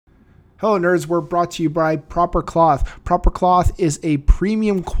Hello, nerds. We're brought to you by Proper Cloth. Proper Cloth is a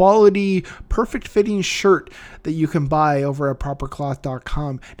premium quality, perfect fitting shirt that you can buy over at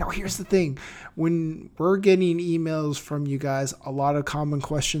propercloth.com. Now, here's the thing. When we're getting emails from you guys, a lot of common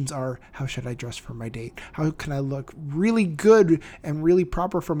questions are, how should I dress for my date? How can I look really good and really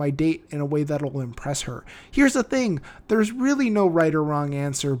proper for my date in a way that'll impress her? Here's the thing. There's really no right or wrong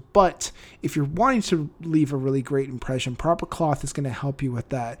answer, but if you're wanting to leave a really great impression, Proper Cloth is going to help you with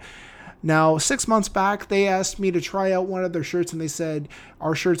that. Now, 6 months back, they asked me to try out one of their shirts, and they said,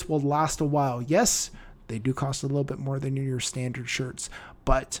 our shirts will last a while. Yes, they do cost a little bit more than your standard shirts,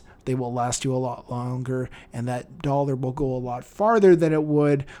 but they will last you a lot longer, and that dollar will go a lot farther than it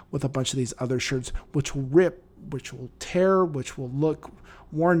would with a bunch of these other shirts, which will rip, which will tear, which will look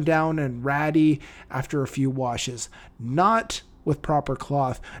worn down and ratty after a few washes. Not with Proper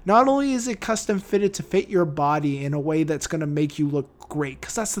Cloth. Not only is it custom fitted to fit your body in a way that's going to make you look great,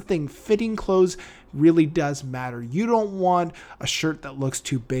 because that's the thing, fitting clothes really does matter. You don't want a shirt that looks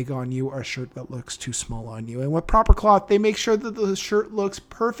too big on you or a shirt that looks too small on you. And with Proper Cloth, they make sure that the shirt looks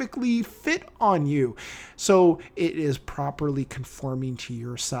perfectly fit on you, so it is properly conforming to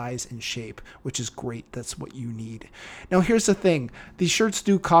your size and shape, which is great. That's what you need. Now, here's the thing. These shirts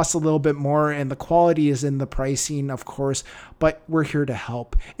do cost a little bit more, and the quality is in the pricing, of course, but we're here to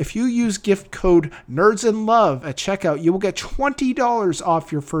help. If you use gift code NERDSINLOVE at checkout, you will get $20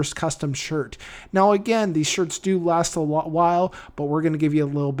 off your first custom shirt. Now, again, these shirts do last a while, but we're going to give you a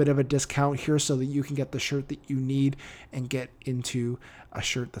little bit of a discount here so that you can get the shirt that you need and get into a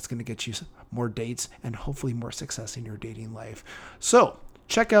shirt that's going to get you more dates and hopefully more success in your dating life. So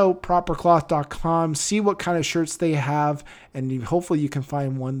check out propercloth.com, see what kind of shirts they have, and hopefully you can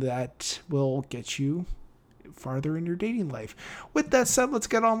find one that will get you farther in your dating life. With that said, let's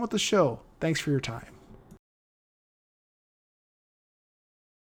get on with the show. Thanks for your time.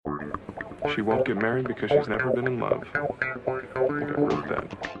 She won't get married because she's never been in love. I think I wrote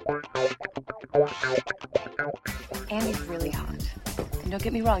that. Andy's really hot. And don't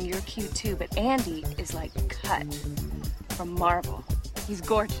get me wrong, you're cute too, but Andy is like cut from marble. He's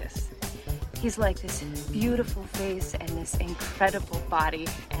gorgeous. He's like this beautiful face and this incredible body,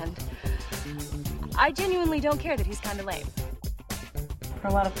 and I genuinely don't care that he's kind of lame. For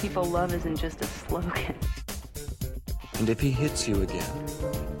a lot of people, love isn't just a slogan. And if he hits you again,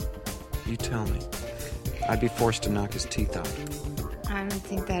 you tell me. I'd be forced to knock his teeth out. I don't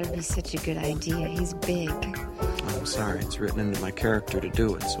think that would be such a good idea. He's big. I'm sorry, it's written into my character to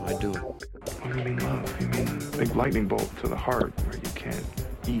do it, so I do it. What do you mean love? You mean a big lightning bolt to the heart where you can't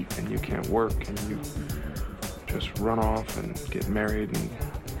eat and you can't work and you just run off and get married and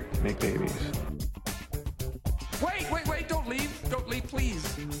make babies. Wait, don't leave,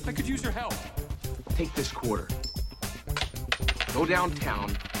 please. I could use your help. Take this quarter. Go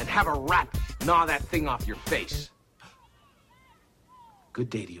downtown and have a rat gnaw that thing off your face. Good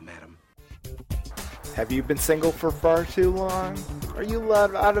day to you, madam. Have you been single for far too long? Are you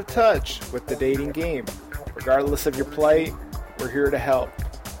out of touch with the dating game? Regardless of your plight, we're here to help.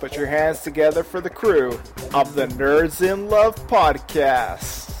 Put your hands together for the crew of the Nerds in Love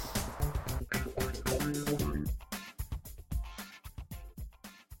podcast.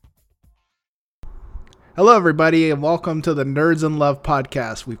 Hello, everybody, and welcome to the Nerds in Love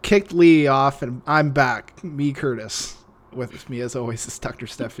podcast. We've kicked Lee off, and I'm back, me, Curtis. With me, as always, is Dr.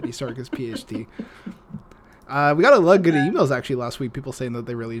 Stephanie Sarkis, PhD. We got a lot of good emails, actually, last week. People saying that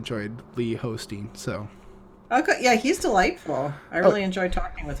they really enjoyed Lee hosting, so. Okay, yeah, he's delightful. I really enjoyed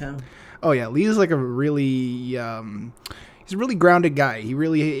talking with him. Oh, yeah, Lee's like a really, he's a really grounded guy. He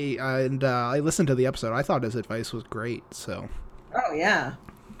really, I listened to the episode. I thought his advice was great, so. Oh, yeah.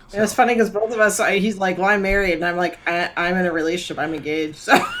 So. It was funny because both of us, he's like, well, I'm married, and I'm like, I'm in a relationship, I'm engaged.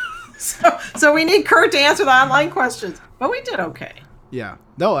 So we need Kurt to answer the online questions, but we did okay. Yeah.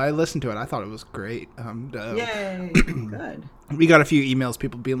 No, I listened to it. I thought it was great. Yay. Good. We got a few emails,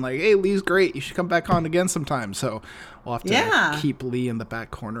 people being like, hey, Lee's great. You should come back on again sometime. So we'll have to keep Lee in the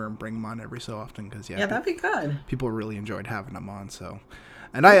back corner and bring him on every so often. Because that'd be good. People really enjoyed having him on. So,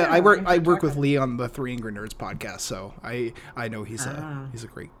 and I work with Lee on the Three Angry Nerds podcast. So I know he's a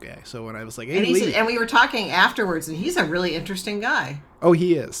great guy. So when I was like, hey, Lee. And we were talking afterwards, and he's a really interesting guy. Oh,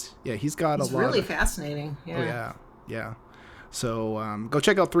 he is. Yeah, he's got a lot. He's really fascinating. Yeah. Oh, yeah. So go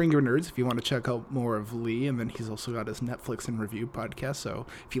check out Three Angry Nerds if you want to check out more of Lee. And then he's also got his Netflix and Review podcast. So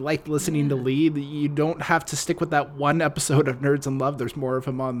if you like listening to Lee, you don't have to stick with that one episode of Nerds in Love. There's more of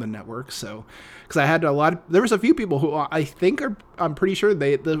him on the network. So because I had there was a few people who I'm pretty sure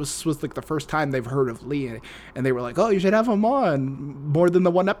this was like the first time they've heard of Lee. And they were like, oh, you should have him on more than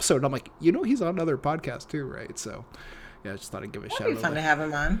the one episode. I'm like, he's on other podcasts too, right? So yeah, I just thought I'd give a shout out. It'd be fun to have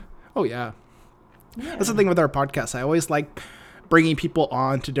him on. Oh, yeah. That's the thing with our podcast. I always like bringing people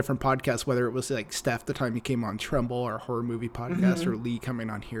on to different podcasts, whether it was like Steph, the time he came on Tremble, or horror movie podcast, or Lee coming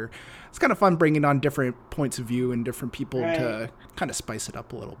on here. It's kind of fun bringing on different points of view and different people to kind of spice it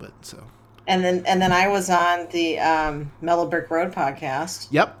up a little bit. So. And then I was on the Mellow Brick Road podcast.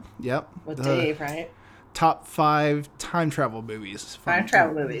 Yep. With Dave, right? Top 5 time travel movies. Time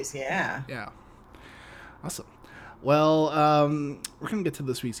travel movies, yeah. Yeah. Awesome. Well, we're going to get to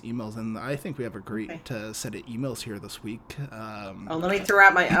this week's emails, and I think we have a great set of emails here this week. Let me throw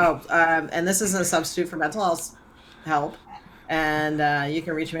out my... and this is a substitute for mental health help. And you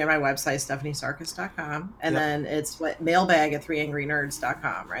can reach me at my website, stephaniesarkis.com. And then it's mailbag at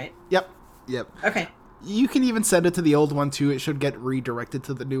 3angrynerds.com, right? Yep. Okay. You can even send it to the old one, too. It should get redirected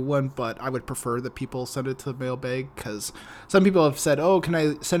to the new one, but I would prefer that people send it to the mailbag, because some people have said, can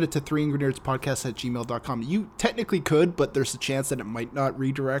I send it to 3angrynerdspodcast@gmail.com? You technically could, but there's a chance that it might not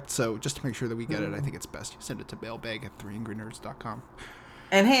redirect, so just to make sure that we get it, I think it's best you send it to mailbag at 3angrynerds.com.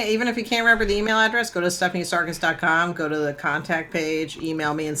 And hey, even if you can't remember the email address, go to stephaniesarkis.com, go to the contact page,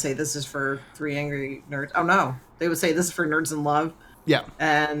 email me and say, this is for 3 Angry Nerds. Oh, no. They would say, this is for Nerds in Love. Yeah.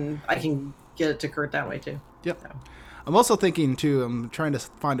 And I can get it to Kurt that way, too. Yep. So. I'm also thinking, too, I'm trying to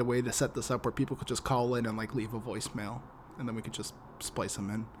find a way to set this up where people could just call in and, like, leave a voicemail, and then we could just splice them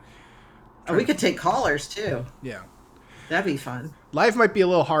in. We could take callers, too. Yeah. That'd be fun. Live might be a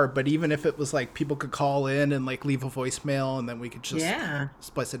little hard, but even if it was like people could call in and like leave a voicemail and then we could just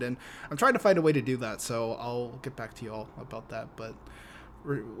splice it in. I'm trying to find a way to do that, so I'll get back to you all about that. But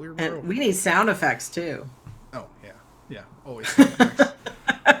we need sound effects too. Oh yeah, always sound effects.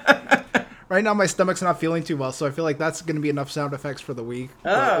 Right now my stomach's not feeling too well, so I feel like that's going to be enough sound effects for the week.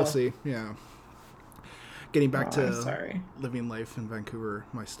 But we'll see. Yeah. Getting back to living life in Vancouver,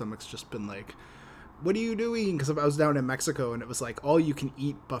 my stomach's just been like, what are you doing? Because I was down in Mexico and it was like all you can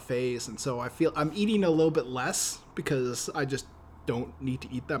eat buffets. And so I feel I'm eating a little bit less because I just don't need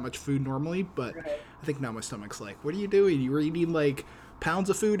to eat that much food normally. But I think now my stomach's like, what are you doing? You were eating like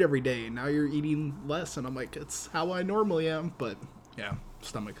pounds of food every day and now you're eating less. And I'm like, it's how I normally am. But yeah,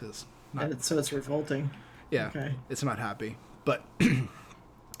 stomach is not. So it's revolting. Yeah, it's not happy. But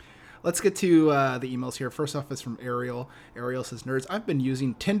let's get to the emails here. First off is from Ariel. Ariel says, Nerds, I've been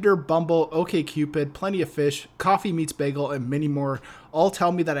using Tinder, Bumble, OkCupid, Plenty of Fish, Coffee Meets Bagel, and many more. All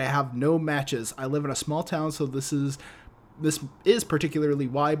tell me that I have no matches. I live in a small town, so this is particularly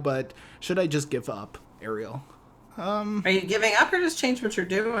why, but should I just give up, Ariel? Are you giving up or just change what you're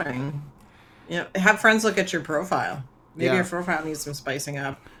doing? Have friends look at your profile. Maybe your profile needs some spicing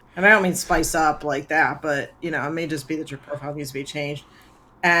up. And I don't mean spice up like that, but, it may just be that your profile needs to be changed.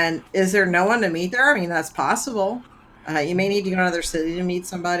 And is there no one to meet there? I mean, that's possible. You may need to go to another city to meet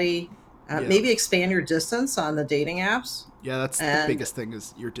somebody. Maybe expand your distance on the dating apps. Yeah, that's the biggest thing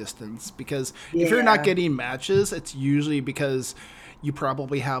is your distance. Because if you're not getting matches, it's usually because you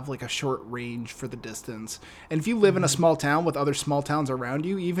probably have like a short range for the distance. And if you live in a small town with other small towns around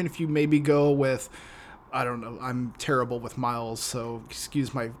you, even if you maybe go with, I don't know, I'm terrible with miles, so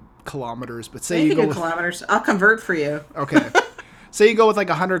excuse my kilometers. But say you go with kilometers, I'll convert for you. Okay. Say you go with like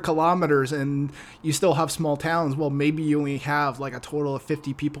 100 kilometers and you still have small towns. Well, maybe you only have like a total of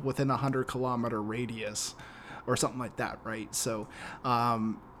 50 people within a 100 kilometer radius or something like that, right? So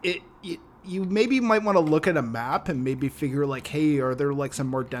you maybe might want to look at a map and maybe figure like, hey, are there like some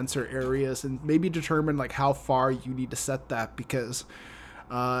more denser areas, and maybe determine like how far you need to set that, because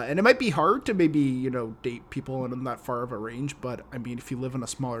and it might be hard to maybe, date people in that far of a range. But I mean, if you live in a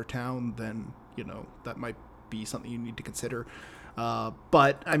smaller town, then, that might be something you need to consider.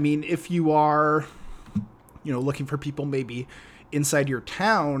 But I mean, if you are, looking for people maybe inside your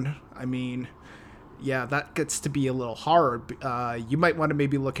town, I mean, yeah, that gets to be a little hard. You might want to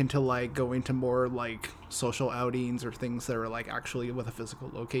maybe look into like going to more like social outings or things that are like actually with a physical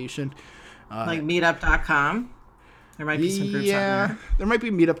location. Like meetup.com. There might be some groups on there. There might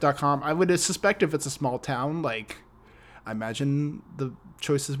be meetup.com. I would suspect if it's a small town, like, I imagine the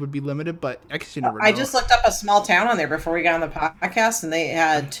choices would be limited, but I guess you never know. I just looked up a small town on there before we got on the podcast, and they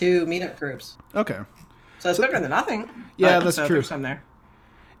had 2 meetup groups. Okay. So it's better than nothing. Yeah, that's true. There's some there.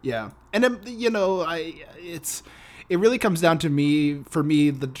 Yeah. And, it really comes down to me, for me,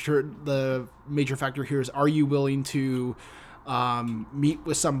 the major factor here is, are you willing to meet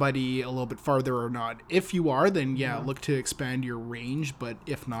with somebody a little bit farther or not? If you are, then look to expand your range. But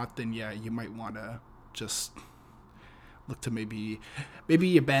if not, then you might want to just look to maybe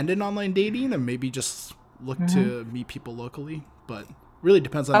abandon online dating and maybe just look to meet people locally. But really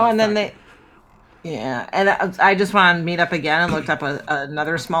depends on. And I just went on Meetup again and looked up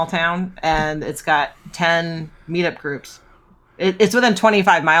another small town, and it's got 10 meetup groups. It's within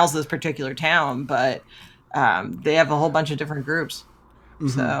 25 miles of this particular town, but they have a whole bunch of different groups. Mm-hmm.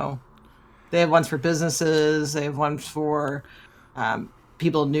 So they have ones for businesses. They have ones for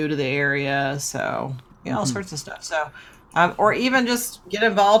people new to the area. So, all sorts of stuff. So, or even just get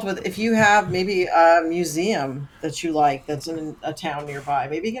involved with, if you have maybe a museum that you like that's in a town nearby,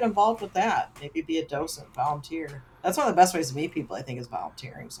 maybe get involved with that. Maybe be a docent, volunteer. That's one of the best ways to meet people, I think, is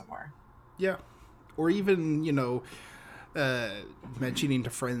volunteering somewhere. Yeah. Or even, mentioning to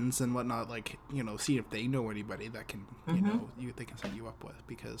friends and whatnot, like, see if they know anybody that can, they can set you up with.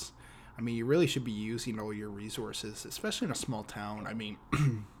 Because, you really should be using all your resources, especially in a small town.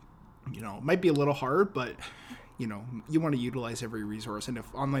 It might be a little hard, but, you want to utilize every resource. And if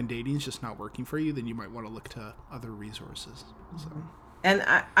online dating is just not working for you, then you might want to look to other resources. So. And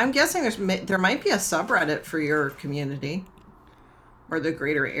I'm guessing there might be a subreddit for your community or the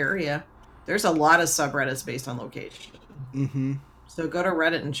greater area. There's a lot of subreddits based on location. Mm-hmm. So go to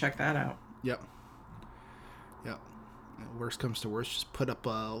Reddit and check that out. Yep. Worst comes to worst, just put up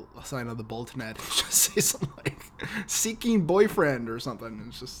a sign on the bulletin ad and just say something like "seeking boyfriend" or something,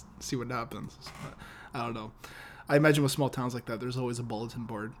 and just see what happens. I don't know. I imagine with small towns like that, there's always a bulletin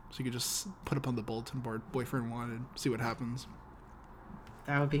board, so you could just put up on the bulletin board "boyfriend wanted," see what happens.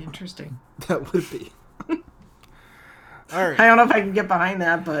 That would be interesting. That would be. All right. I don't know if I can get behind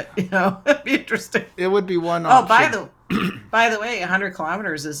that, but it'd be interesting. It would be one. Oh, by the way, 100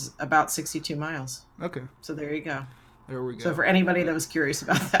 kilometers is about 62 miles. Okay. So there you go. There we go. So for anybody that was curious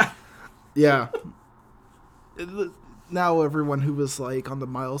about that. Yeah. Now everyone who was like on the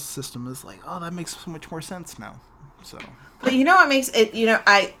miles system is like, oh, that makes so much more sense now. So. But what makes it?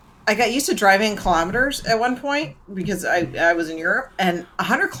 I got used to driving kilometers at one point because I was in Europe, and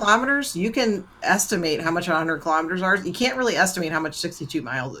 100 kilometers, you can estimate how much 100 kilometers are. You can't really estimate how much 62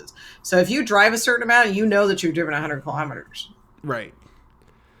 miles is. So if you drive a certain amount, you know that you've driven 100 kilometers. Right.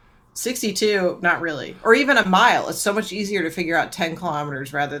 62, not really. Or even a mile. It's so much easier to figure out 10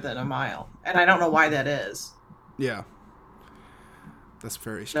 kilometers rather than a mile. And I don't know why that is. Yeah. That's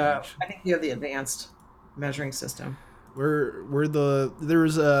very strange. So I think you have the advanced measuring system.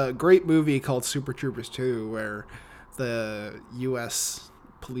 There's a great movie called Super Troopers 2 where the U.S.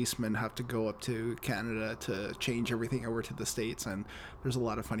 policemen have to go up to Canada to change everything over to the States, and there's a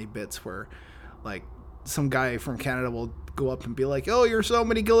lot of funny bits where, like, some guy from Canada will go up and be like, "Oh, you're so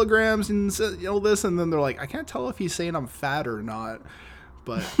many kilograms," and this, and then they're like, "I can't tell if he's saying I'm fat or not,"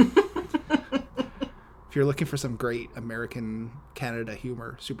 but. If you're looking for some great American Canada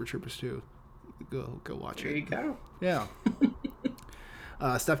humor, Super Troopers 2, go watch it. There you go. Yeah.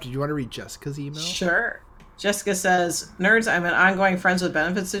 Steph, did you want to read Jessica's email? Sure. Jessica says, "Nerds, I'm an ongoing friends with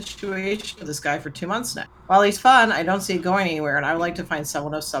benefits situation with this guy for 2 months now. While he's fun, I don't see it going anywhere, and I would like to find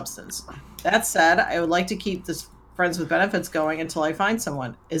someone of substance. That said, I would like to keep this friends with benefits going until I find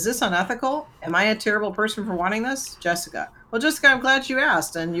someone. Is this unethical? Am I a terrible person for wanting this? Jessica." Well, Jessica, I'm glad you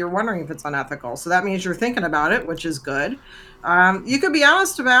asked, and you're wondering if it's unethical. So that means you're thinking about it, which is good. You could be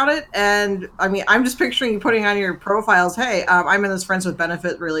honest about it, and I'm just picturing you putting on your profiles, "Hey, I'm in this friends with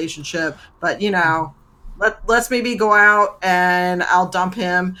benefit relationship, but let's maybe go out and I'll dump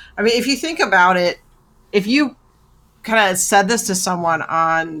him." If you think about it, if you kind of said this to someone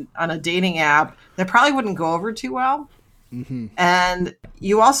on a dating app, that probably wouldn't go over too well. Mm-hmm. And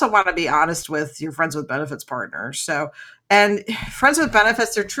you also want to be honest with your friends with benefits partner. So, and friends with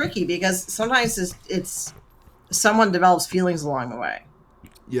benefits are tricky because sometimes it's someone develops feelings along the way.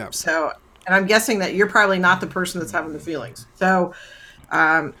 Yeah. So, and I'm guessing that you're probably not the person that's having the feelings. So,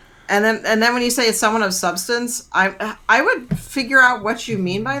 and then when you say it's someone of substance, I would figure out what you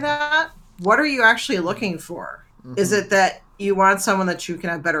mean by that. What are you actually looking for? Mm-hmm. Is it that you want someone that you can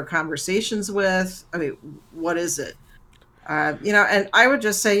have better conversations with? What is it? And I would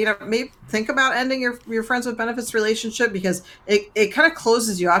just say, maybe think about ending your friends with benefits relationship because it kind of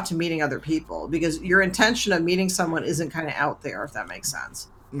closes you off to meeting other people because your intention of meeting someone isn't kind of out there, if that makes sense.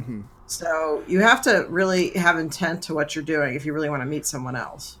 Mm-hmm. So you have to really have intent to what you're doing if you really want to meet someone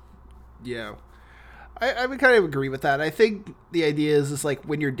else. Yeah. I would kind of agree with that. I think the idea is like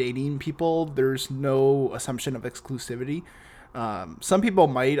when you're dating people, there's no assumption of exclusivity. Some people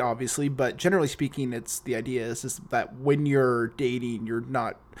might, obviously, but generally speaking, the idea is that when you're dating, you're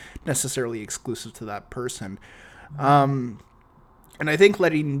not necessarily exclusive to that person. And I think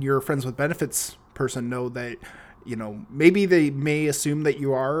letting your friends with benefits person know that, maybe they may assume that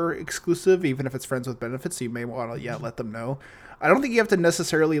you are exclusive, even if it's friends with benefits. So you may want to, let them know. I don't think you have to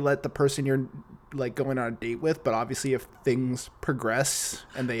necessarily let the person you're like going on a date with, but obviously if things progress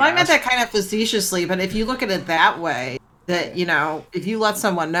and they I meant that kind of facetiously, but if you look at it that way, that, if you let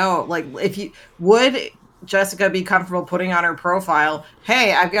someone know, like if you would Jessica be comfortable putting on her profile,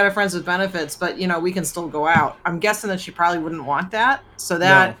 hey, I've got a friends with benefits, but we can still go out. I'm guessing that she probably wouldn't want that. So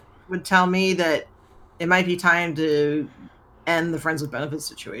that would tell me that it might be time to end the friends with benefits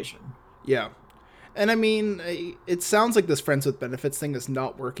situation. Yeah. And I mean, it sounds like this friends with benefits thing is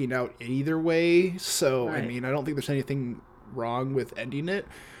not working out either way. So, right. I mean, I don't think there's anything wrong with ending it.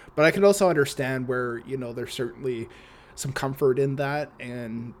 But I can also understand where, there's certainly some comfort in that.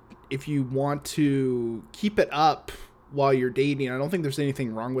 And if you want to keep it up while you're dating, I don't think there's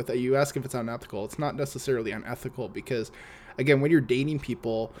anything wrong with it. You ask if it's unethical. It's not necessarily unethical because, again, when you're dating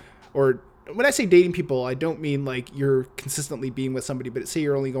people, or when I say dating people, I don't mean like you're consistently being with somebody, but say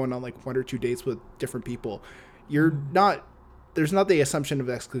you're only going on like 1 or 2 dates with different people. You're not, there's not the assumption of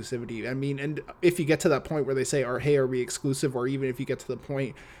exclusivity. I mean, and if you get to that point where they say, hey, are we exclusive? Or even if you get to the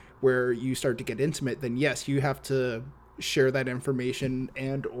point where you start to get intimate, then yes, you have to share that information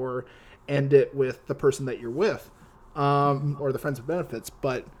and or end it with the person that you're with, or the friends with benefits.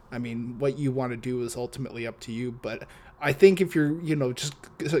 But I mean, what you want to do is ultimately up to you. But I think if you're, just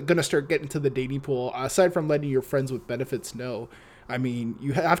going to start getting to the dating pool, aside from letting your friends with benefits know, I mean,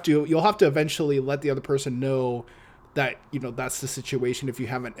 you'll have to eventually let the other person know that, that's the situation if you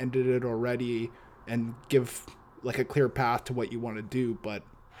haven't ended it already, and give like a clear path to what you want to do. But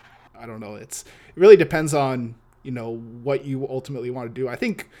I don't know. It really depends on, what you ultimately want to do. I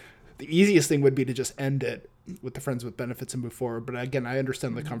think the easiest thing would be to just end it with the friends with benefits and move forward. But again, I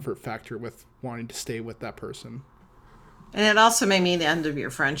understand the comfort factor with wanting to stay with that person. And it also may mean the end of your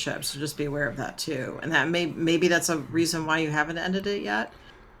friendship, so just be aware of that too. And that maybe that's a reason why you haven't ended it yet.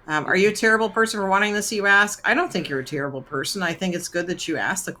 Are you a terrible person for wanting this, you ask? I don't think you're a terrible person. I think it's good that you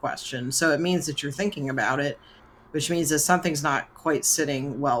ask the question. So it means that you're thinking about it, which means that something's not quite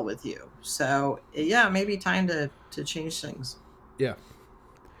sitting well with you. So yeah, maybe time to change things. Yeah.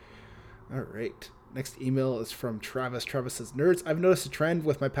 All right. Next email is from Travis. Travis says, Nerds, I've noticed a trend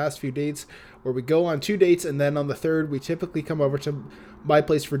with my past few dates where we go on 2 dates and then on the third, we typically come over to my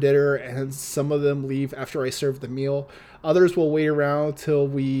place for dinner, and some of them leave after I serve the meal. Others will wait around till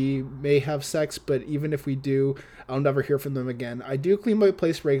we may have sex, but even if we do, I'll never hear from them again. I do clean my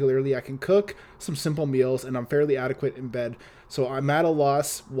place regularly. I can cook some simple meals, and I'm fairly adequate in bed. So I'm at a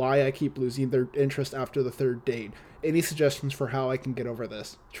loss why I keep losing their interest after the third date. Any suggestions for how I can get over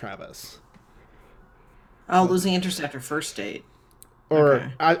this? Travis. Oh, losing interest after first date. Or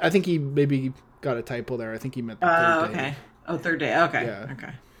okay. I think he maybe got a typo there. I think he meant the third date. Oh, third date. Okay. Yeah.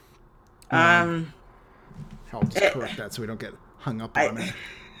 Okay. I'll just correct that so we don't get hung up on it.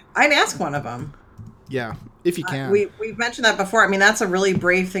 I'd ask one of them. Yeah, if you can. We've mentioned that before. I mean, that's a really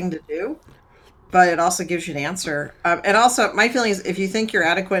brave thing to do, but it also gives you an answer. And also, my feeling is if you think you're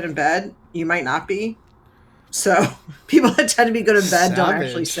adequate in bed, you might not be. So people that tend to be good in bed don't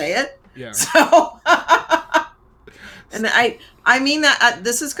actually say it. Yeah. So, and I mean that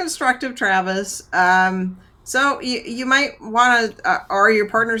this is constructive, Travis. So you might want to, are your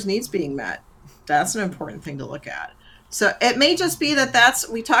partner's needs being met? That's an important thing to look at. So it may just be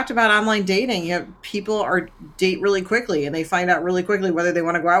we talked about online dating. People date really quickly and they find out really quickly whether they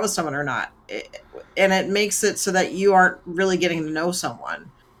want to go out with someone or not. And it makes it so that you aren't really getting to know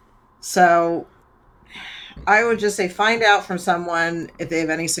someone. So I would just say find out from someone if they have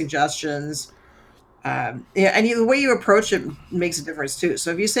any suggestions. And the way you approach it makes a difference too.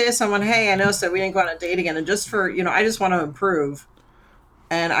 So if you say to someone, hey, I noticed that we didn't go on a date again, and just for, I just want to improve,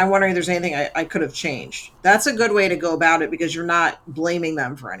 and I'm wondering if there's anything I could have changed. That's a good way to go about it because you're not blaming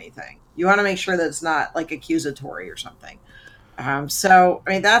them for anything. You want to make sure that it's not like accusatory or something. So, I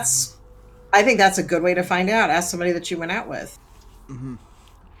mean, I think that's a good way to find out. Ask somebody that you went out with. Mm-hmm.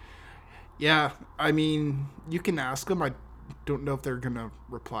 Yeah, I mean, you can ask them. I don't know if they're going to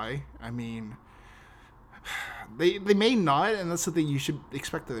reply. I mean, they may not, and that's the thing. You should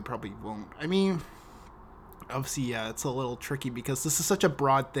expect that they probably won't. I mean, obviously, yeah, it's a little tricky because this is such a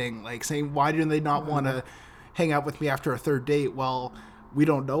broad thing. Like saying, why do they not want to hang out with me after a third date? Well, we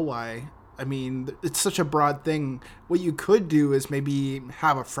don't know why. I mean, it's such a broad thing. What you could do is maybe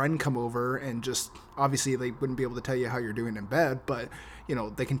have a friend come over and just, obviously they wouldn't be able to tell you how you're doing in bed, but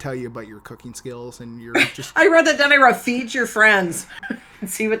they can tell you about your cooking skills and you're just... I wrote that down. I wrote, feed your friends and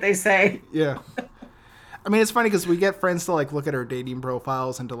see what they say. Yeah. I mean, it's funny because we get friends to look at our dating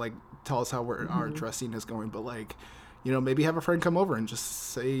profiles and to tell us how our dressing is going, but maybe have a friend come over and just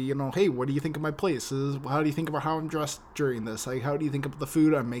say, hey, what do you think of my place? How do you think about how I'm dressed during this? How do you think of the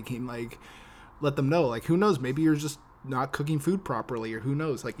food I'm making? Let them know. Who knows? Maybe you're just not cooking food properly, or who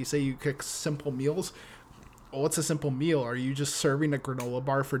knows? You say you cook simple meals. Well, what's a simple meal? Are you just serving a granola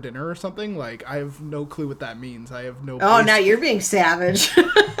bar for dinner or something? I have no clue what that means. I have no... Oh, now you're being savage.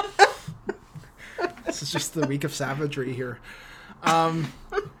 This is just the week of savagery here. But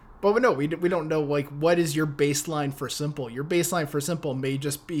no, we don't know, like, what is your baseline for simple. Your baseline for simple may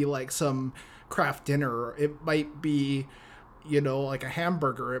just be like some craft dinner. It might be, like a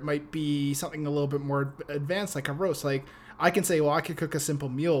hamburger. It might be something a little bit more advanced, like a roast. Like, I can say, well, I could cook a simple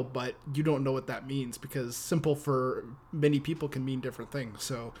meal, but you don't know what that means, because simple for many people can mean different things.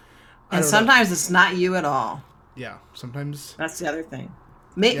 So, and sometimes it's not you at all. Yeah, sometimes. That's the other thing.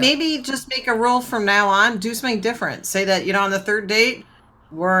 Maybe just make a rule from now on. Do something different. Say that, on the third date,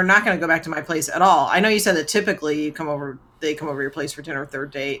 we're not going to go back to my place at all. I know you said that typically they come over your place for dinner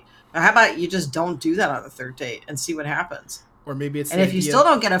third date. But how about you just don't do that on the third date and see what happens? Or maybe it's if you still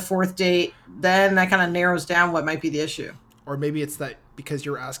don't get a fourth date, then that kind of narrows down what might be the issue. Or maybe it's that because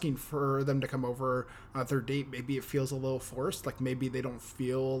you're asking for them to come over on a third date, maybe it feels a little forced. Like maybe they don't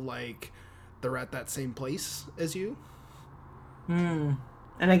feel like they're at that same place as you. And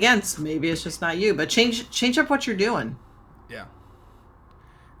again, maybe it's just not you, but change up what you're doing. Yeah.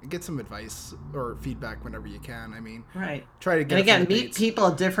 And get some advice or feedback whenever you can. I mean, right. Try to get. And again, meet people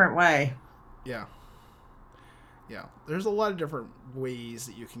a different way. Yeah. Yeah. There's a lot of different ways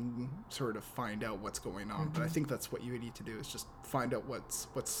that you can sort of find out what's going on, but I think that's what you need to do is just find out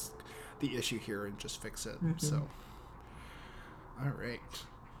what's the issue here and just fix it. So, all right.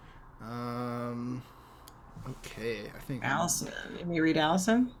 Okay, I think Allison. Let me read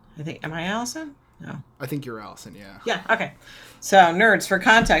Allison. Am I Allison? No. I think you're Allison, yeah. Yeah, okay. So, nerds, for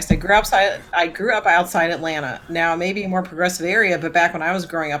context, I grew up outside Atlanta. Now, maybe a more progressive area, but back when I was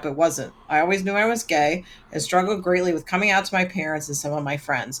growing up, it wasn't. I always knew I was gay and struggled greatly with coming out to my parents and some of my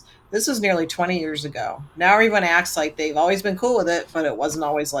friends. This was nearly 20 years ago. Now everyone acts like they've always been cool with it, but it wasn't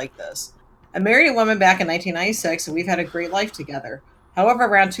always like this. I married a woman back in 1996, and we've had a great life together. However,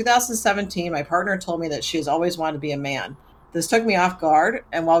 around 2017, my partner told me that she has always wanted to be a man. This took me off guard,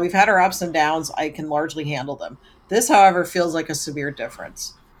 and while we've had our ups and downs, I can largely handle them. This, however, feels like a severe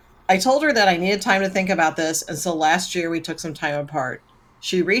difference. I told her that I needed time to think about this, and so last year we took some time apart.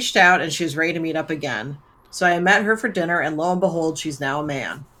 She reached out, and she was ready to meet up again. So I met her for dinner, and lo and behold, she's now a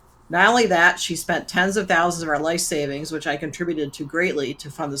man. Not only that, she spent tens of thousands of our life savings, which I contributed to greatly,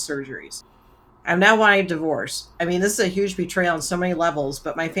 to fund the surgeries. I'm now wanting a divorce. I mean, this is a huge betrayal on so many levels,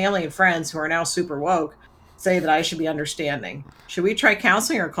 but my family and friends, who are now super woke, say that I should be understanding. Should we try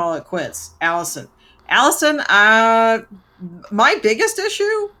counseling or call it quits? Allison, my biggest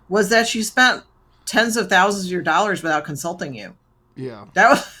issue was that she spent tens of thousands of your dollars without consulting you. Yeah.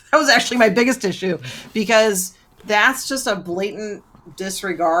 That was actually my biggest issue, because that's just a blatant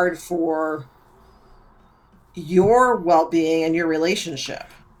disregard for your well-being and your relationship.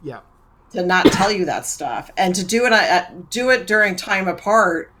 Yeah. To not tell you that stuff, and to do it during time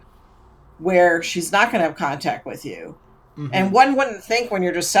apart where she's not going to have contact with you. And one wouldn't think when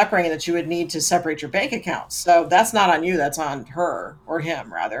you're just separating that you would need to separate your bank accounts. So that's not on you. That's on her, or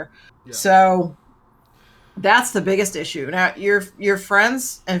him rather. Yeah. So that's the biggest issue. Now your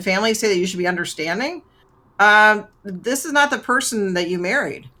friends and family say that you should be understanding. This is not the person that you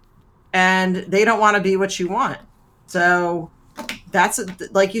married, and they don't want to be what you want. So that's,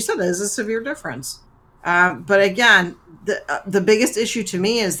 like you said, that is a severe difference. But again, the biggest issue to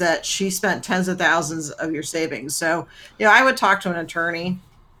me is that she spent tens of thousands of your savings. So, I would talk to an attorney,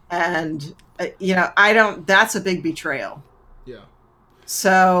 and, that's a big betrayal. Yeah.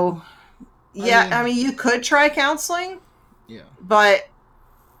 So, I mean, you could try counseling. Yeah. But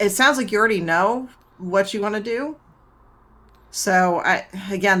it sounds like you already know what you want to do. So,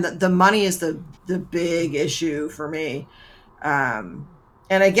 the money is the big issue for me. And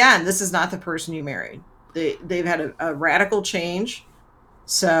again, this is not the person you married. They've had a radical change.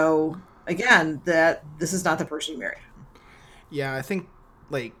 So again, this is not the person you married. Yeah, I think,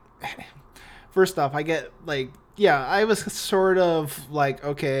 like, first off, I get, like, I was sort of like,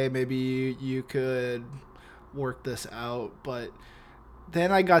 okay, maybe you could work this out, but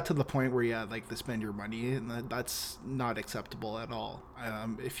then I got to the point where you had, like, to spend your money, and that's not acceptable at all.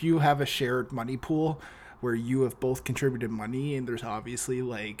 If you have a shared money pool where you have both contributed money, and there's obviously,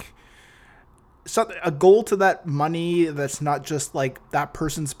 like, a goal to that money that's not just, like, that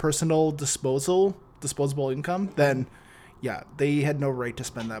person's personal disposable income, then they had no right to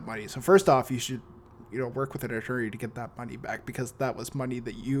spend that money. So first off, you should work with an attorney to get that money back, because that was money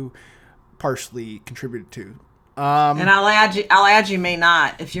that you partially contributed to. And I'll add you may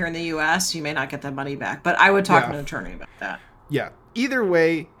not, if you're in the US, you may not get that money back, but I would talk to an attorney about that. Yeah, either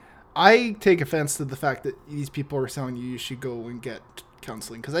way, I take offense to the fact that these people are telling you should go and get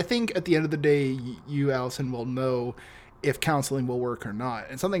counseling, because I think at the end of the day, you, Allison, will know if counseling will work or not.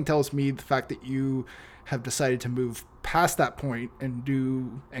 And something tells me the fact that you have decided to move past that point and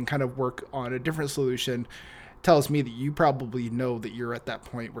kind of work on a different solution tells me that you probably know that you're at that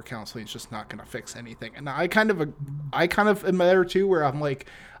point where counseling is just not going to fix anything. And I kind of am there too, where I'm like,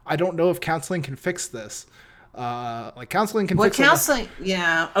 I don't know if counseling can fix this. Counseling can fix counseling.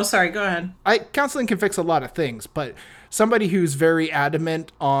 Yeah. Oh, sorry. Go ahead. Counseling can fix a lot of things, but somebody who's very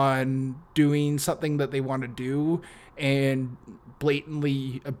adamant on doing something that they want to do and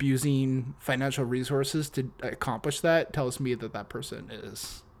blatantly abusing financial resources to accomplish that tells me that that person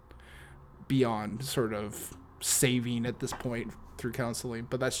is beyond sort of saving at this point through counseling.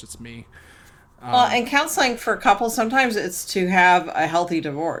 But that's just me. Well, and counseling for couples, sometimes it's to have a healthy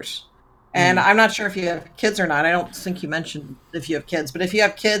divorce. And I'm not sure if you have kids or not. I don't think you mentioned if you have kids. But if you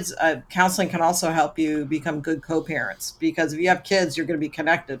have kids, counseling can also help you become good co-parents. Because if you have kids, you're going to be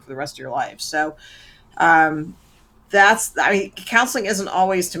connected for the rest of your life. So counseling isn't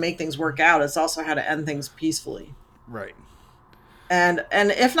always to make things work out. It's also how to end things peacefully. Right. And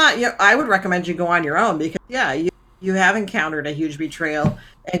if not, I would recommend you go on your own because, you have encountered a huge betrayal,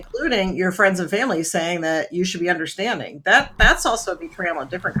 including your friends and family saying that you should be understanding. That's also a betrayal on a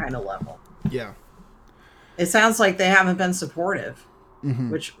different kind of level. Yeah. It sounds like they haven't been supportive,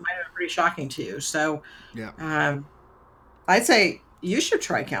 which might have been pretty shocking to you. So yeah, I'd say you should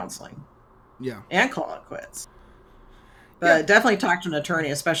try counseling. Yeah. And call it quits. But definitely talk to an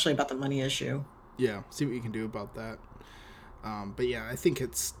attorney, especially about the money issue. Yeah, see what you can do about that. But yeah, I think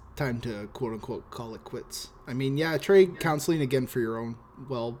it's time to quote unquote call it quits. I mean, try counseling again for your own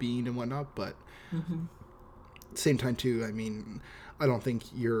well-being and whatnot, but at the same time too, I mean, I don't think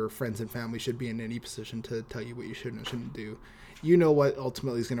your friends and family should be in any position to tell you what you should and shouldn't do. You know what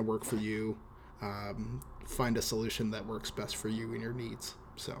ultimately is going to work for you. Find a solution that works best for you and your needs.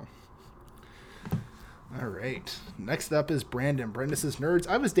 So, all right. Next up is Brandon. Brandon says, Nerds,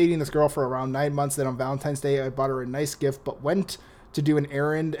 I was dating this girl for around 9 months. Then on Valentine's Day, I bought her a nice gift, but went to do an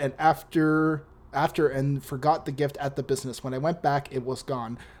errand and after and forgot the gift at the business. When I went back, it was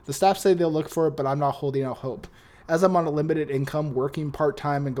gone. The staff say they'll look for it, but I'm not holding out hope. As I'm on a limited income, working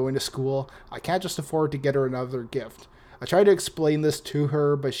part-time and going to school, I can't just afford to get her another gift. I tried to explain this to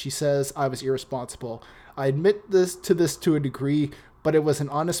her, but she says I was irresponsible. I admit this to a degree, but it was an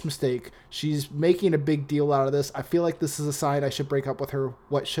honest mistake. She's making a big deal out of this. I feel like this is a sign I should break up with her.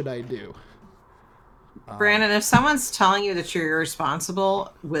 What should I do? Brandon, if someone's telling you that you're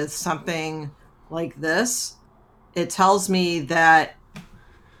irresponsible with something like this, it tells me that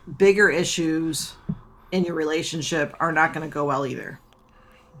bigger issues in your relationship are not going to go well either.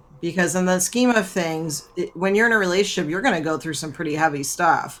 Because in the scheme of things, when you're in a relationship, you're going to go through some pretty heavy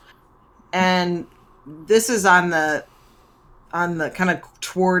stuff. And this is on the kind of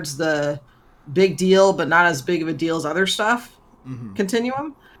towards the big deal, but not as big of a deal as other stuff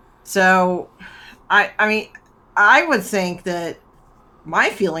continuum. So, I mean, I would think that my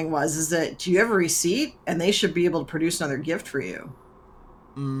feeling is that do you have a receipt and they should be able to produce another gift for you.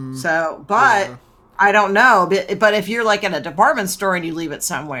 I don't know. But if you're like in a department store and you leave it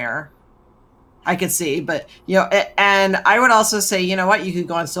somewhere, I could see. But, and I would also say, you know what, you could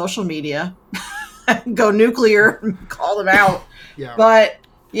go on social media, go nuclear, and call them out. Yeah. But,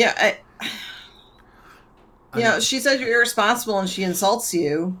 she says you're irresponsible and she insults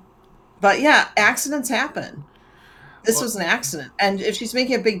you. But accidents happen. This was an accident. And if she's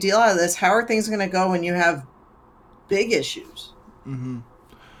making a big deal out of this, how are things going to go when you have big issues?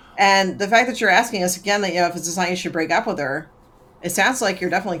 And the fact that you're asking us again that, if it's a sign you should break up with her, it sounds like you're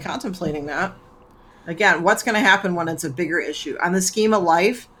definitely contemplating that. Again, what's going to happen when it's a bigger issue? On the scheme of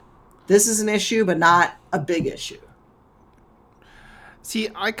life, this is an issue, but not a big issue. See,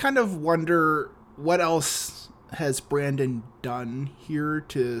 I kind of wonder what else has Brandon done here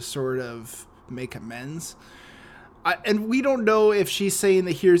to sort of make amends. And we don't know if she's saying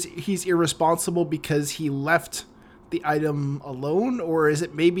that he's irresponsible because he left the item alone, or is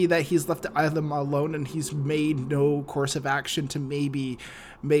it maybe that he's left the item alone and he's made no course of action to maybe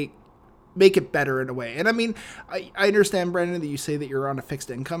make it better in a way. And I mean, I understand, Brandon, that you say that you're on a fixed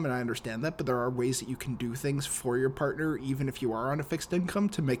income, and I understand that, but there are ways that you can do things for your partner, even if you are on a fixed income,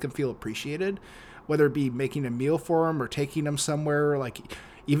 to make them feel appreciated, whether it be making a meal for them or taking them somewhere, like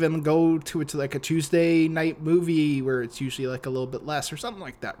even go to like a Tuesday night movie where it's usually like a little bit less or something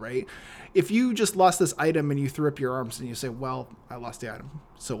like that, right? If you just lost this item and you threw up your arms and you say, well, I lost the item,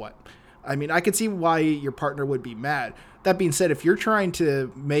 so what? I mean, I could see why your partner would be mad. That being said, if you're trying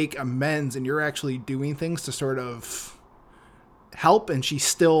to make amends and you're actually doing things to sort of help and she's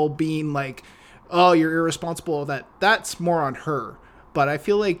still being like, oh, you're irresponsible, that's more on her. But I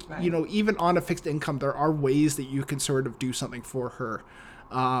feel like, even on a fixed income, there are ways that you can sort of do something for her.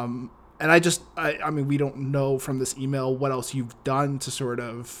 And And I mean, we don't know from this email what else you've done to sort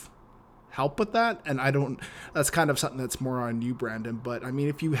of help with that. And that's kind of something that's more on you, Brandon. But I mean,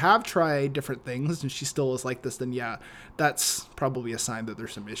 if you have tried different things and she still is like this, then yeah, that's probably a sign that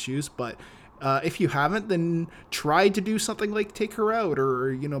there's some issues. But if you haven't, then try to do something like take her out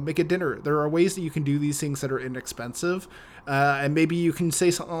or, make a dinner. There are ways that you can do these things that are inexpensive. And maybe you can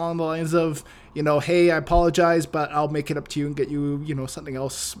say something along the lines of, hey, I apologize, but I'll make it up to you and get you, something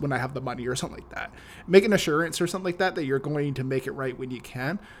else when I have the money or something like that. Make an assurance or something like that you're going to make it right when you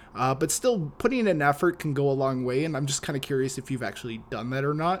can. But still, putting in an effort can go a long way. And I'm just kind of curious if you've actually done that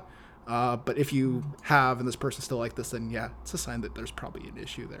or not. But if you have and this person's still like this, then yeah, it's a sign that there's probably an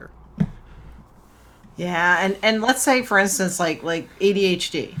issue there. Yeah, and let's say, for instance, like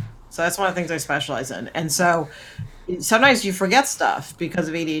ADHD. So that's one of the things I specialize in. And so sometimes you forget stuff because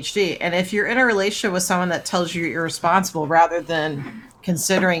of ADHD. And if you're in a relationship with someone that tells you you're irresponsible rather than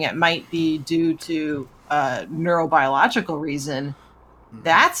considering it might be due to a neurobiological reason,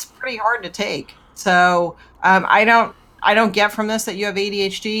 that's pretty hard to take. So I don't get from this that you have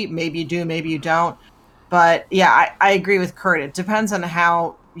ADHD. Maybe you do, maybe you don't. But yeah, I agree with Kurt. It depends on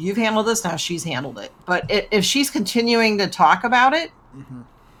how you've handled this and how she's handled it. But if she's continuing to talk about it,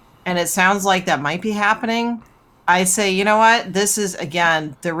 and it sounds like that might be happening, I say, you know what? This is,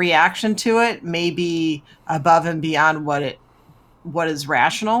 again, the reaction to it may be above and beyond what is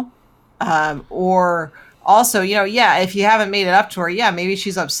rational. Or also, yeah, if you haven't made it up to her, yeah, maybe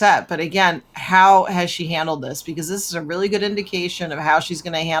she's upset. But again, how has she handled this? Because this is a really good indication of how she's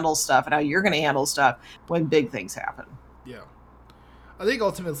going to handle stuff and how you're going to handle stuff when big things happen. Yeah. I think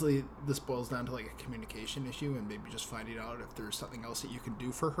ultimately this boils down to like a communication issue and maybe just finding out if there's something else that you can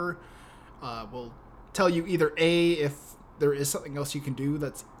do for her. We'll tell you either A, if there is something else you can do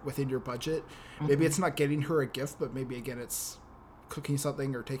that's within your budget. Maybe it's not getting her a gift, but maybe again it's cooking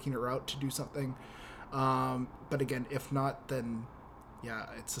something or taking her out to do something. But again, if not, then yeah,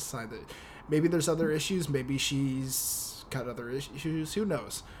 it's a sign that maybe there's other issues. Maybe she's got other issues. Who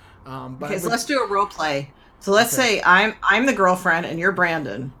knows? But okay, so let's do a role play. So let's say I'm the girlfriend and you're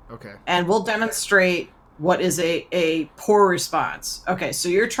Brandon. Okay. And we'll demonstrate what is a poor response. Okay, so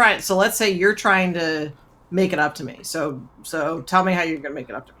let's say you're trying to make it up to me. So tell me how you're going to make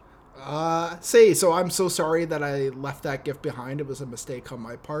it up to me. So I'm so sorry that I left that gift behind. It was a mistake on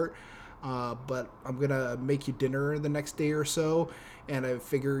my part. But I'm going to make you dinner the next day or so. And I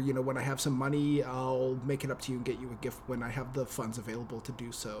figure, when I have some money, I'll make it up to you and get you a gift when I have the funds available to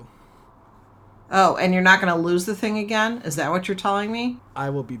do so. Oh, and you're not going to lose the thing again? Is that what you're telling me? I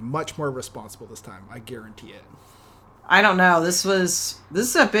will be much more responsible this time. I guarantee it. I don't know. This is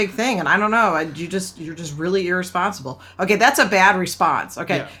a big thing, and I don't know. You're just really irresponsible. Okay, that's a bad response.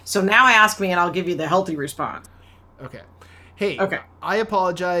 Okay, yeah. So now ask me, and I'll give you the healthy response. Okay. Hey, okay. I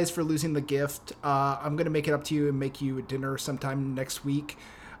apologize for losing the gift. I'm going to make it up to you and make you a dinner sometime next week.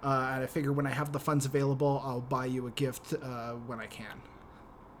 And I figure when I have the funds available, I'll buy you a gift when I can.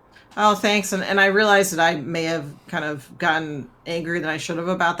 Oh, thanks. And I realize that I may have kind of gotten angry than I should have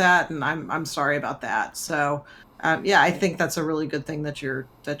about that, and I'm sorry about that. So, yeah, I think that's a really good thing that you're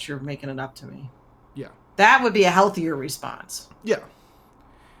making it up to me. Yeah. That would be a healthier response. Yeah.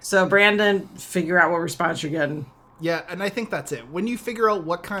 So, Brandon, figure out what response you're getting. Yeah, and I think that's it. When you figure out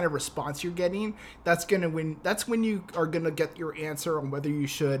what kind of response you're getting, that's when you are gonna get your answer on whether you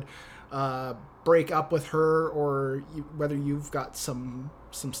should break up with her or whether you've got some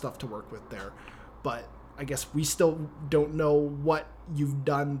stuff to work with there. But I guess we still don't know what you've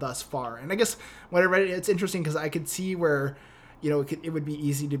done thus far. And I guess when I read it, it's interesting because I could see where, it would be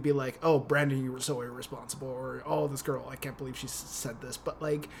easy to be like, oh, Brandon, you were so irresponsible, or oh, this girl, I can't believe she said this. But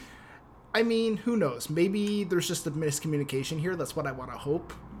like, I mean, who knows? Maybe there's just a miscommunication here. That's what I want to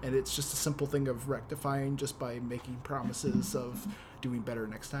hope. And it's just a simple thing of rectifying just by making promises of doing better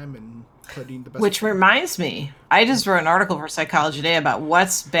next time and putting the best. Which reminds me, I just wrote an article for Psychology Today about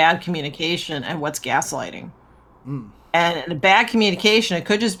what's bad communication and what's gaslighting. And bad communication, it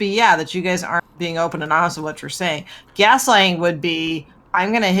could just be, that you guys aren't being open and honest with what you're saying. Gaslighting would be, I'm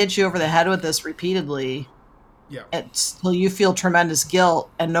going to hit you over the head with this repeatedly. Yeah. Until you feel tremendous guilt,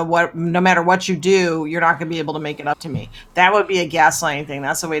 and no matter what you do, you're not going to be able to make it up to me. That would be a gaslighting thing.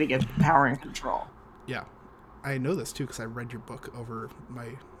 That's a way to get power and control. Yeah. I know this too because I read your book over my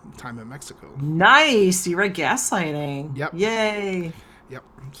time in Mexico. Nice. You read Gaslighting. Yep. Yay. Yep.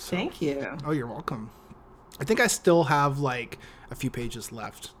 So, thank you. Oh, you're welcome. I think I still have like a few pages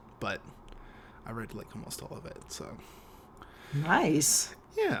left, but I read like almost all of it. So nice.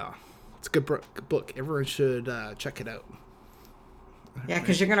 Yeah. It's a good book. Everyone should check it out. Yeah,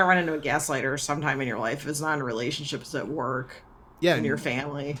 because you're going to run into a gaslighter sometime in your life. If it's not in a relationship, it's at work. Yeah. In your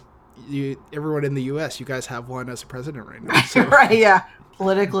family. everyone in the U.S., you guys have one as a president right now. So. Right? Yeah.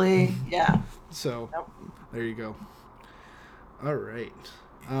 Politically, yeah. So there you go. All right.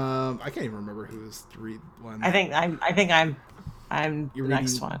 I can't even remember who was the one. I think I'm You're the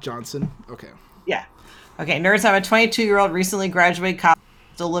next reading one. Johnson. Okay. Yeah. Okay, nerds. I'm a 22-year-old recently graduated college,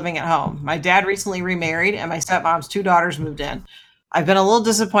 still living at home. My dad recently remarried, and my stepmom's 2 daughters moved in. I've been a little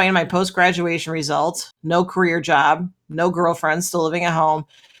disappointed in my post-graduation results. No career job, no girlfriend, still living at home.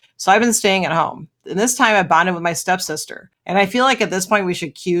 So I've been staying at home. And this time I bonded with my stepsister. And I feel like at this point we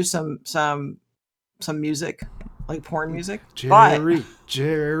should cue some music, like porn music. Jerry.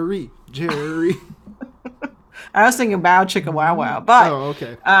 I was thinking Bow Chicka Wow Wow. But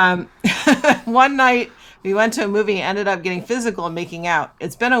okay. One night we went to a movie and ended up getting physical and making out.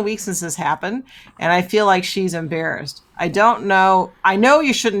 It's been a week since this happened, and I feel like she's embarrassed. I don't know. I know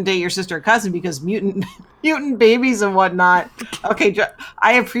you shouldn't date your sister or cousin because mutant babies and whatnot. Okay,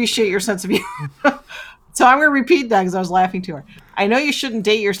 I appreciate your sense of humor. So I'm going to repeat that because I was laughing to her. I know you shouldn't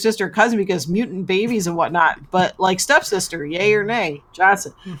date your sister or cousin because mutant babies and whatnot, but like stepsister, yay or nay?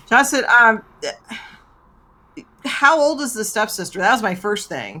 Johnson, how old is the stepsister? That was my first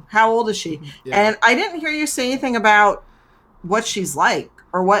thing. How old is she? Yeah. And I didn't hear you say anything about what she's like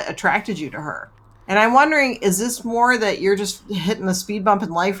or what attracted you to her. And I'm wondering, is this more that you're just hitting the speed bump in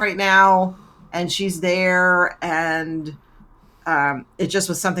life right now and she's there and it just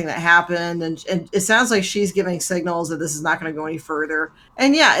was something that happened and it sounds like she's giving signals that this is not going to go any further.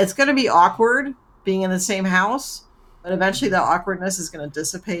 And yeah, it's going to be awkward being in the same house, but eventually the awkwardness is going to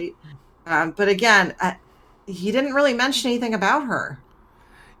dissipate. But again, he didn't really mention anything about her.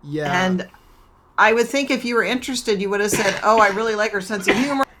 Yeah. And I would think if you were interested, you would have said, oh, I really like her sense of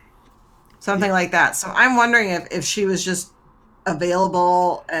humor. Something like that. So I'm wondering if she was just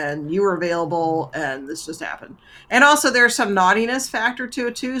available and you were available and this just happened. And also there's some naughtiness factor to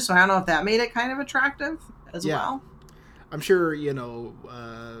it too. So I don't know if that made it kind of attractive as well. I'm sure,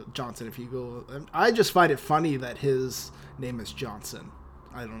 Johnson, if you go, I just find it funny that his name is Johnson.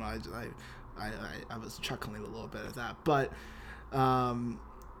 I don't know. I was chuckling a little bit at that, but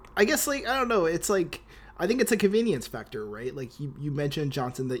I guess I don't know. It's like, I think it's a convenience factor, right? Like you mentioned,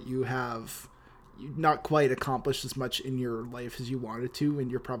 Johnson, that you have not quite accomplished as much in your life as you wanted to, and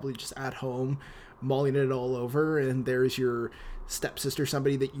you're probably just at home mulling it all over, and there's your stepsister,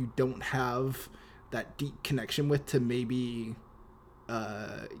 somebody that you don't have that deep connection with to maybe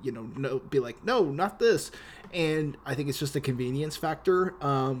be like, no, not this. And I think it's just a convenience factor.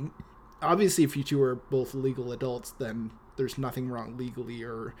 Obviously, if you two are both legal adults, then there's nothing wrong legally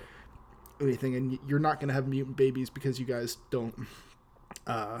or anything, and you're not going to have mutant babies because you guys don't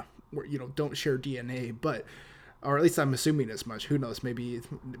share DNA. But, or at least I'm assuming as much. Who knows? Maybe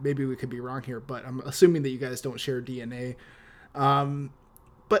we could be wrong here, but I'm assuming that you guys don't share DNA.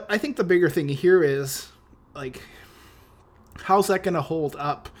 But I think the bigger thing here is, like, how's that going to hold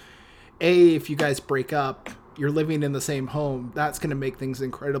up? If you guys break up, you're living in the same home, that's going to make things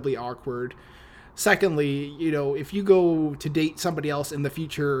incredibly awkward. Secondly, if you go to date somebody else in the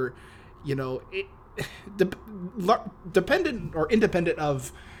future, dependent or independent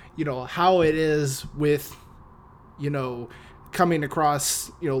of, how it is with, coming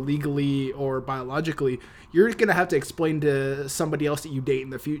across, legally or biologically, you're going to have to explain to somebody else that you date in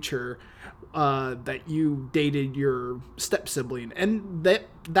the future that you dated your step sibling, and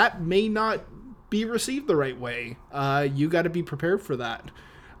that may not be received the right way. You got to be prepared for that.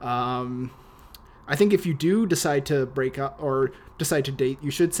 I think if you do decide to break up or decide to date,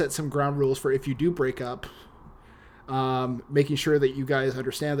 you should set some ground rules for if you do break up, making sure that you guys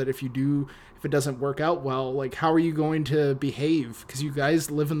understand that if it doesn't work out well, like, how are you going to behave? Because you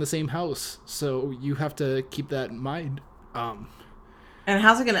guys live in the same house, so you have to keep that in mind. And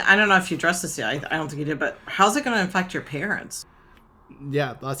how's it going to, I don't know if you addressed this yet, I don't think you did, but how's it going to affect your parents?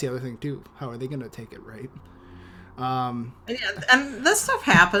 Yeah, that's the other thing too. How are they going to take it, right? And this stuff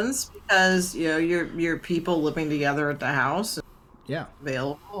happens because you're people living together at the house. Yeah,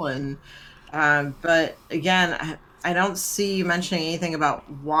 available, and but again, I don't see you mentioning anything about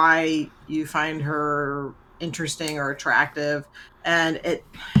why you find her interesting or attractive, and it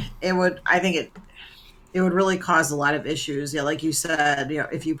would really cause a lot of issues. Yeah, like you said,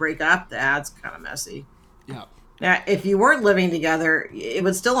 if you break up, that's kind of messy. Yeah. Now, if you weren't living together, it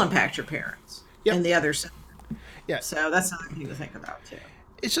would still impact your parents and the other side. Yeah. So that's another thing to think about too.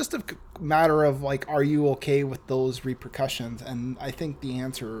 It's just a matter of, like, are you okay with those repercussions? And I think the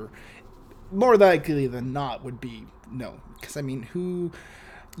answer, more likely than not, would be no. Because, I mean,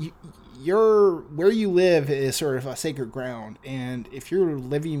 where you live is sort of a sacred ground. And if you're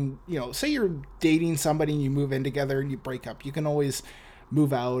living, say you're dating somebody and you move in together and you break up, you can always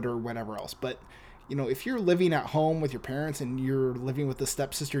move out or whatever else. But, you know, if you're living at home with your parents and you're living with a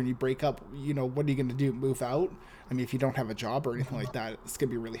stepsister and you break up, you know, what are you going to do? Move out? I mean, if you don't have a job or anything like that, it's going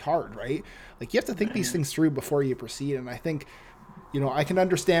to be really hard, right? Like, you have to think these things through before you proceed. And I think, you know, I can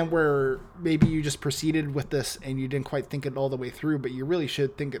understand where maybe you just proceeded with this and you didn't quite think it all the way through, but you really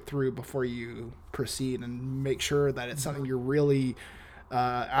should think it through before you proceed and make sure that it's something you're really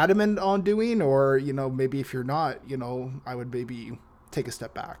adamant on doing, or, you know, maybe if you're not, you know, I would maybe take a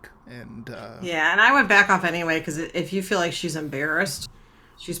step back and yeah, and I would back off anyway, because if you feel like she's embarrassed,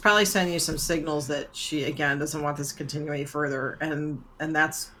 she's probably sending you some signals that she, again, doesn't want this to continue any further, and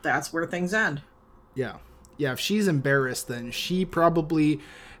that's where things end. Yeah, if she's embarrassed, then she probably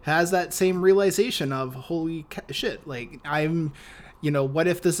has that same realization of, holy shit, like, I'm, you know, what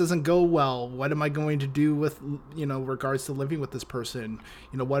if this doesn't go well? What am I going to do with, you know, regards to living with this person?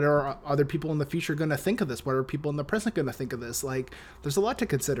 You know, what are other people in the future going to think of this? What are people in the present going to think of this? Like, there's a lot to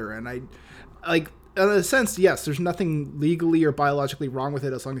consider. And I, like, in a sense, yes, there's nothing legally or biologically wrong with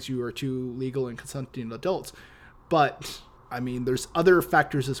it as long as you are two legal and consenting adults. But, I mean, there's other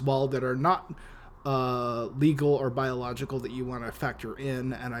factors as well that are not legal or biological that you want to factor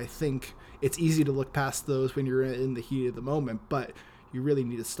in. And I think it's easy to look past those when you're in the heat of the moment, but you really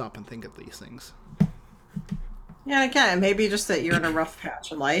need to stop and think of these things. Yeah, again, maybe just that you're in a rough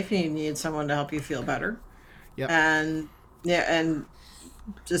patch in life and you need someone to help you feel better. Yeah. And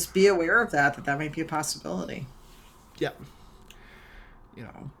just be aware of that might be a possibility. Yeah. You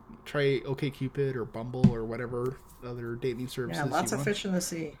know, try OkCupid or Bumble or whatever other dating services. Yeah, lots of fish in the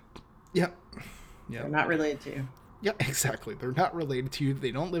sea. Yep. Yeah. They're not related to you. Yeah, exactly. They're not related to you.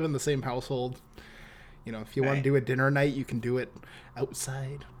 They don't live in the same household. You know, if you want to do a dinner night, you can do it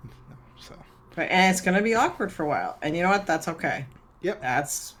outside. So. Right, and it's going to be awkward for a while. And you know what? That's okay. Yep.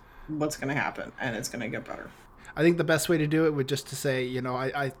 That's what's going to happen, and it's going to get better. I think the best way to do it would just to say, you know,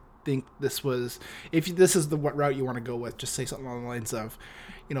 I think this was, if this is the route you want to go with, just say something along the lines of,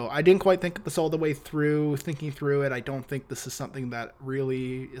 you know, I didn't quite think this all the way through, thinking through it. I don't think this is something that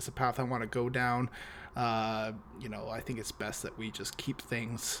really is a path I want to go down. You know, I think it's best that we just keep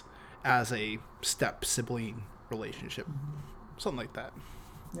things as a step sibling relationship. Something like that.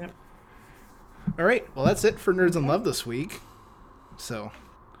 Yep. All right. Well, that's it for Nerds in Love this week. So,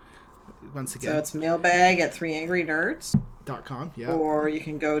 once again. So it's mailbag at 3angrynerds.com. Yeah. Or you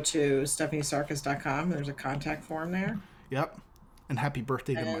can go to stephaniesarkis.com. There's a contact form there. Yep. And happy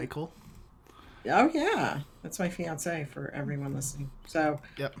birthday to Michael. Oh, yeah. That's my fiance for everyone listening. So,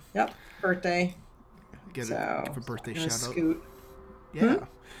 Yep. Birthday. Give a birthday shout out. Scoot. Yeah. Hmm?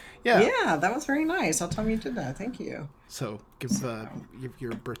 Yeah. Yeah, that was very nice. I'll tell him you did that. Thank you. So give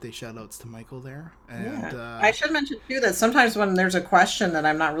your birthday shout outs to Michael there. And I should mention too that sometimes when there's a question that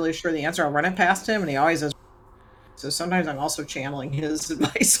I'm not really sure the answer, I'll run it past him and he always has. So sometimes I'm also channeling his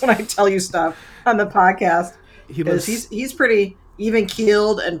advice when I tell you stuff on the podcast. He's pretty even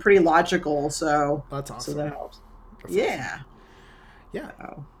keeled and pretty logical. So that's awesome. So that helps. That's yeah. Awesome. Yeah.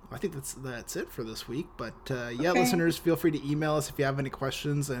 Oh. I think that's it for this week. But listeners, feel free to email us if you have any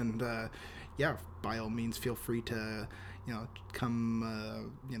questions, and by all means, feel free to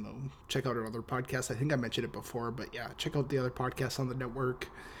come check out our other podcasts. I think I mentioned it before, but yeah, check out the other podcasts on the network.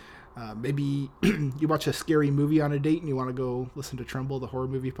 Maybe you watch a scary movie on a date and you want to go listen to Tremble, the horror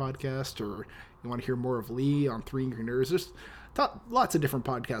movie podcast, or you want to hear more of Lee on 3 Angry Nerds. There's lots of different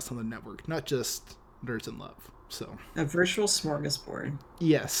podcasts on the network, not just Nerds in Love. So a virtual smorgasbord.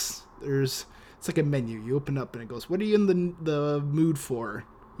 Yes, it's like a menu. You open up and it goes, "What are you in the mood for?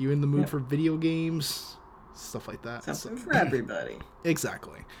 You in the mood for video games, stuff like that." Something for everybody.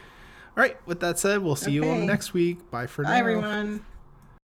 Exactly. All right. With that said, we'll see you all next week. Bye for now. Bye, everyone.